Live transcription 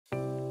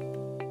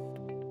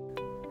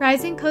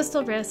Rising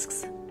coastal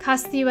risks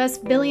cost the U.S.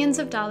 billions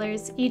of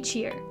dollars each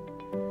year.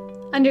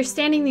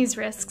 Understanding these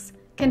risks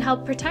can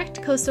help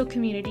protect coastal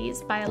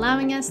communities by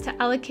allowing us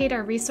to allocate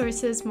our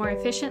resources more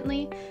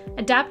efficiently,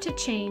 adapt to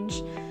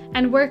change,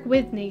 and work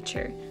with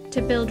nature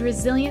to build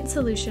resilient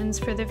solutions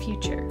for the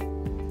future.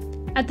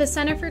 At the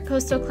Center for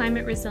Coastal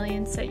Climate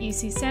Resilience at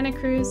UC Santa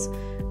Cruz,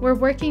 we're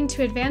working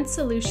to advance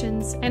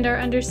solutions and our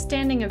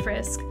understanding of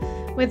risk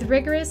with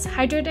rigorous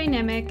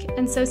hydrodynamic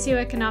and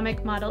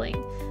socio-economic modeling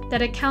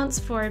that accounts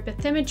for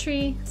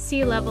bathymetry,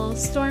 sea level,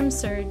 storm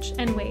surge,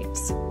 and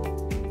waves.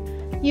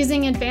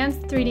 Using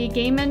advanced 3D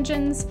game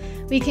engines,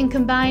 we can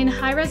combine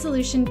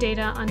high-resolution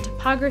data on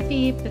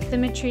topography,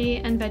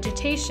 bathymetry, and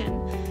vegetation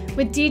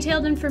with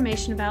detailed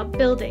information about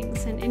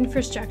buildings and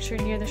infrastructure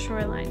near the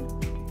shoreline.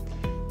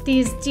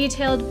 These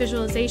detailed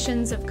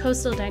visualizations of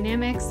coastal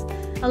dynamics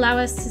allow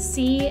us to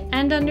see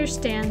and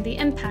understand the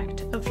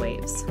impact of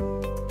waves.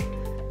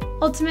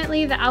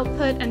 Ultimately, the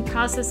output and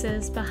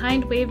processes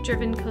behind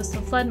wave-driven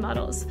coastal flood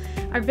models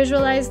are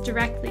visualized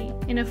directly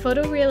in a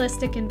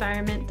photorealistic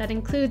environment that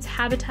includes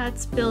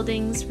habitats,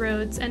 buildings,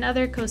 roads, and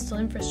other coastal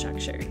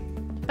infrastructure.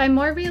 By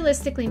more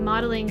realistically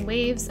modeling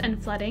waves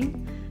and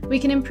flooding, we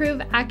can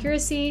improve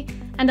accuracy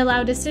and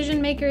allow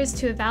decision makers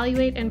to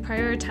evaluate and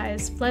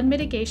prioritize flood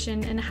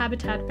mitigation and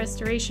habitat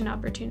restoration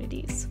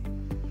opportunities.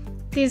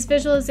 These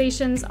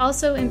visualizations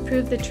also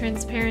improve the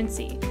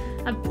transparency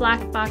of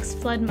black box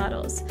flood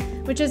models,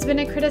 which has been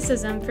a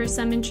criticism for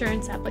some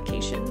insurance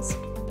applications.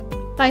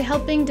 By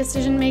helping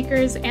decision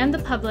makers and the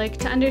public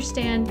to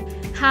understand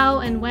how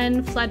and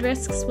when flood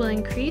risks will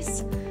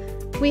increase,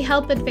 we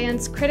help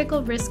advance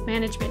critical risk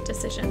management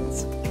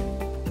decisions.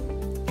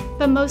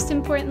 But most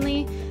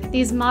importantly,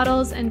 these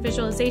models and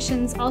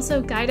visualizations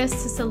also guide us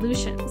to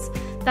solutions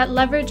that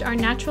leverage our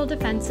natural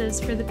defenses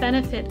for the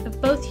benefit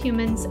of both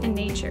humans and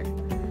nature.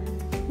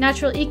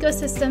 Natural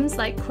ecosystems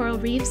like coral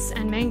reefs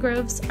and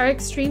mangroves are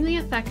extremely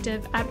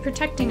effective at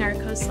protecting our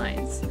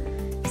coastlines,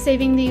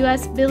 saving the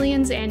U.S.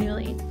 billions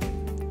annually.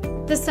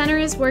 The center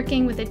is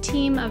working with a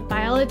team of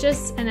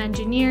biologists and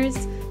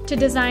engineers to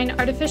design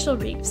artificial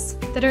reefs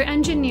that are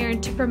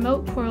engineered to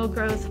promote coral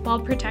growth while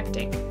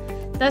protecting,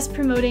 thus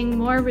promoting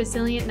more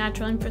resilient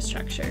natural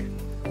infrastructure.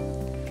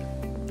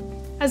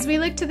 As we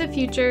look to the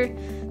future,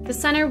 the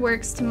center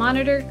works to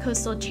monitor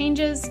coastal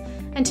changes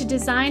and to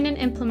design and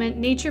implement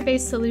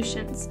nature-based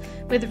solutions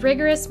with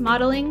rigorous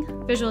modeling,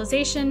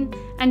 visualization,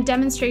 and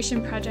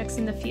demonstration projects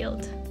in the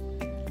field.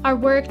 Our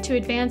work to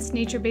advance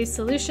nature-based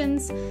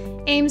solutions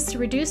aims to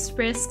reduce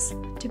risks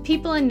to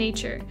people and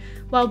nature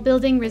while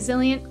building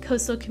resilient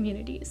coastal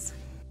communities.